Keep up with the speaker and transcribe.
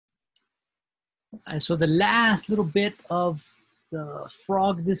So the last little bit of the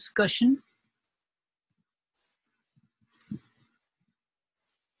frog discussion.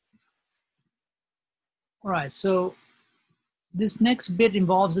 All right, so this next bit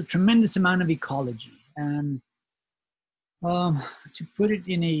involves a tremendous amount of ecology. And to put it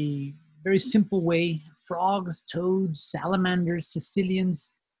in a very simple way, frogs, toads, salamanders,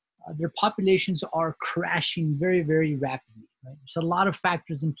 Sicilians, their populations are crashing very, very rapidly. Right? There's a lot of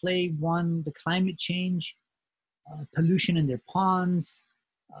factors in play. One, the climate change, pollution in their ponds,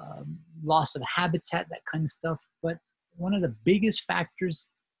 loss of habitat, that kind of stuff. But one of the biggest factors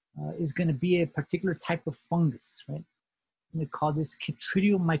is going to be a particular type of fungus, right? And they call this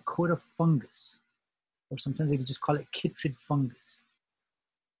Chytridiomycota fungus, or sometimes they just call it Chytrid fungus.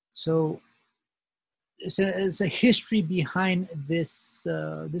 So it's a history behind this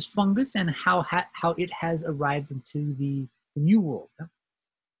this fungus and how it has arrived into the New World. Yeah?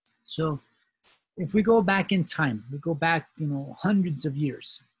 So if we go back in time, we go back, hundreds of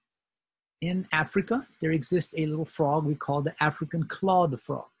years. In Africa, there exists a little frog we call the African clawed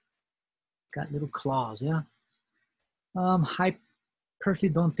frog. Got little claws, yeah. I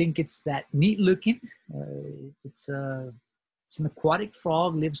personally don't think it's that neat looking. It's an aquatic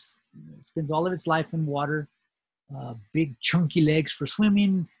frog, spends all of its life in water. Big chunky legs for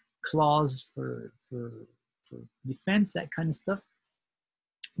swimming, claws for defense, that kind of stuff.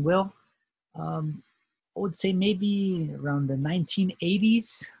 Well, I would say maybe around the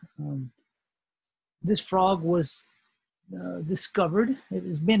 1980s, this frog was discovered. It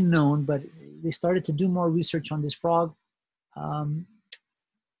has been known, but they started to do more research on this frog.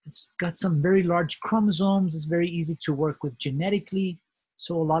 It's got some very large chromosomes. It's very easy to work with genetically.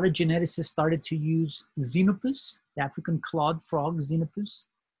 So a lot of geneticists started to use Xenopus, the African clawed frog, Xenopus,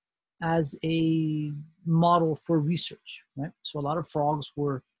 as a model for research, right? So a lot of frogs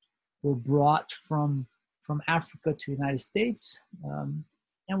were brought from Africa to the United States.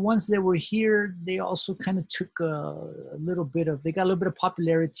 And once they were here, they also kind of took they got a little bit of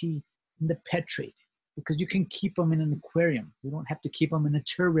popularity in the pet trade, because you can keep them in an aquarium. You don't have to keep them in a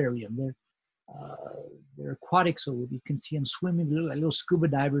terrarium. They're aquatic, so you can see them swimming, like little scuba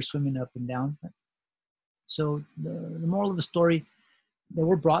divers swimming up and down. So the moral of the story, they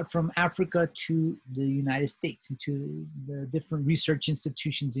were brought from Africa to the United States, into the different research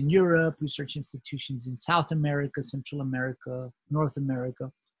institutions in Europe, research institutions in South America, Central America, North America.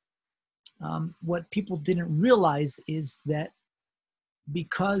 What people didn't realize is that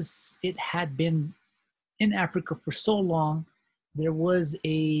because it had been in Africa for so long, there was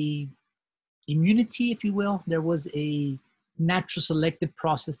a immunity, if you will. There was a natural selective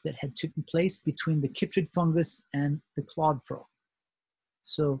process that had taken place between the chytrid fungus and the clawed frog.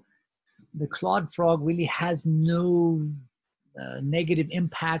 So the clawed frog really has no negative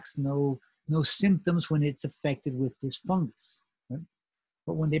impacts, no symptoms when it's affected with this fungus. Right?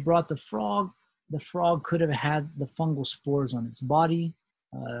 But when they brought the frog could have had the fungal spores on its body.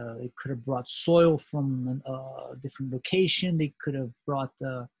 It could have brought soil from a different location. They could have brought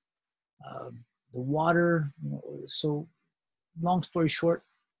the water. So long story short,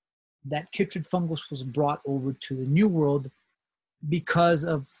 that chytrid fungus was brought over to the New World because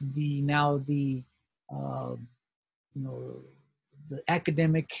of the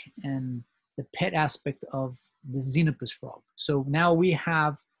academic and the pet aspect of the Xenopus frog. So now we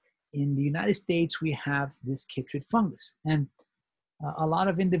have, in the United States, we have this chytrid fungus. And a lot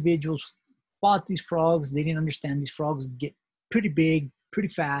of individuals bought these frogs. They didn't understand these frogs get pretty big, pretty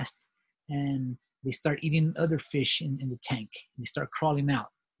fast, and they start eating other fish in the tank. They start crawling out.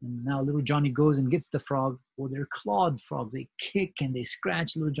 And now little Johnny goes and gets the frog. Well, they're clawed frogs. They kick and they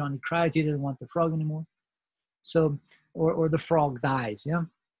scratch. Little Johnny cries. He doesn't want the frog anymore. So, or the frog dies, yeah?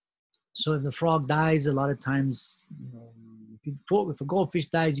 So if the frog dies, a lot of times, if a goldfish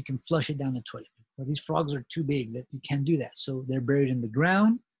dies, you can flush it down the toilet. But these frogs are too big that you can't do that. So they're buried in the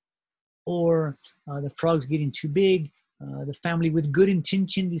ground, or the frog's getting too big. The family with good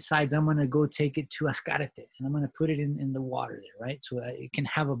intention decides, I'm going to go take it to Ascarate and I'm going to put it in the water there, right? So it can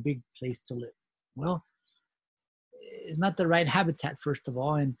have a big place to live. Well, it's not the right habitat, first of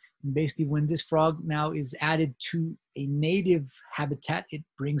all. And basically when this frog now is added to a native habitat, it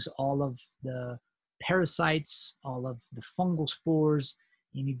brings all of the parasites, all of the fungal spores,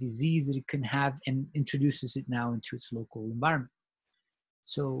 any disease that it can have, and introduces it now into its local environment.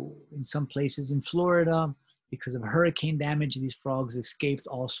 So in some places in Florida, because of hurricane damage, these frogs escaped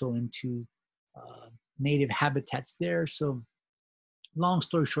also into native habitats there. So long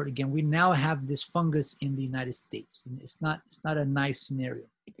story short, again, we now have this fungus in the United States, and it's not a nice scenario.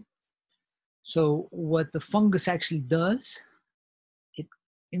 So what the fungus actually does,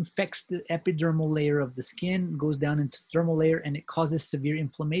 it infects the epidermal layer of the skin, goes down into the thermal layer, and it causes severe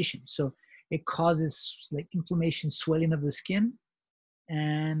inflammation. So it causes like inflammation, swelling of the skin.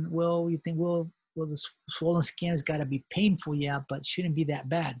 And well, you think, well, the swollen skin has got to be painful, yeah, but shouldn't be that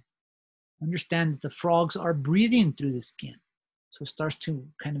bad. Understand that the frogs are breathing through the skin. So it starts to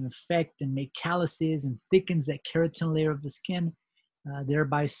kind of infect and make calluses and thickens that keratin layer of the skin,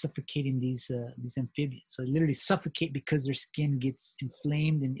 thereby suffocating these amphibians. So they literally suffocate because their skin gets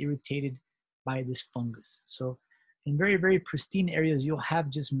inflamed and irritated by this fungus. So in very, very pristine areas, you'll have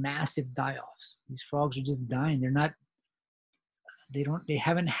just massive die-offs. These frogs are just dying. They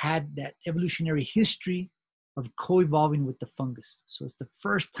haven't had that evolutionary history of co-evolving with the fungus. So it's the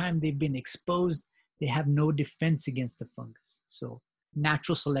first time they've been exposed. They have no defense against the fungus. So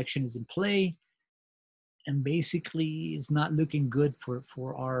natural selection is in play, and basically it's not looking good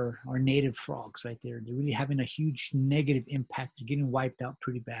for our native frogs right there. They're really having a huge negative impact. They're getting wiped out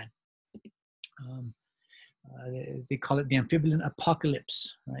pretty bad. They call it the amphibian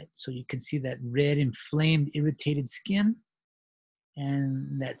apocalypse, right? So you can see that red, inflamed, irritated skin,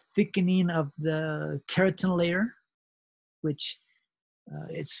 and that thickening of the keratin layer, which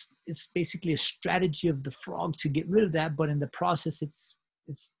it's basically a strategy of the frog to get rid of that, but in the process it's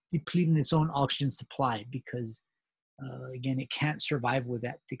depleting its own oxygen supply because again, it can't survive with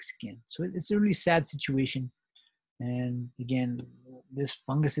that thick skin. So it's a really sad situation. And again, this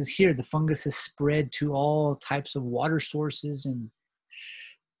fungus is here. The fungus has spread to all types of water sources, and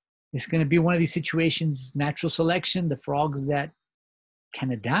it's going to be one of these situations, natural selection. The frogs that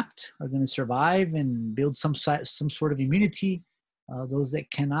can adapt are going to survive and build some sort of immunity. Those that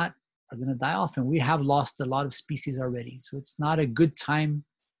cannot are going to die off, and we have lost a lot of species already. So it's not a good time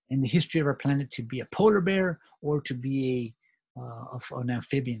in the history of our planet to be a polar bear or to be an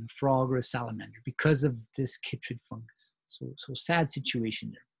amphibian, a frog or a salamander because of this chytrid fungus. So sad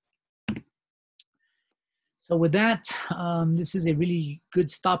situation there. So with that, this is a really good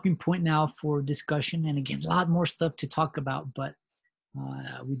stopping point now for discussion. And again, a lot more stuff to talk about, but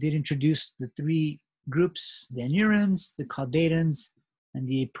we did introduce the three groups: the anurans, the caudatans, and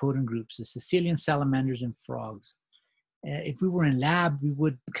the apodont groups, the Sicilian salamanders and frogs. If we were in lab, we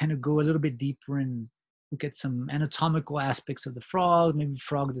would kind of go a little bit deeper and look at some anatomical aspects of the frog, maybe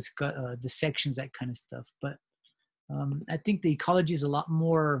frog dissections, that kind of stuff. But I think the ecology is a lot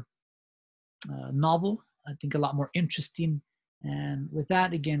more novel, I think a lot more interesting. And with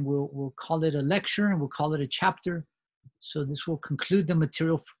that, again, we'll call it a lecture and we'll call it a chapter. So this will conclude the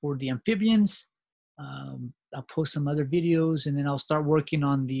material for the amphibians. I'll post some other videos, and then I'll start working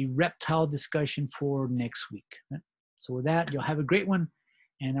on the reptile discussion for next week. Right? So with that, you'll have a great one,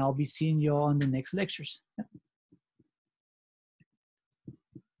 and I'll be seeing you all in the next lectures.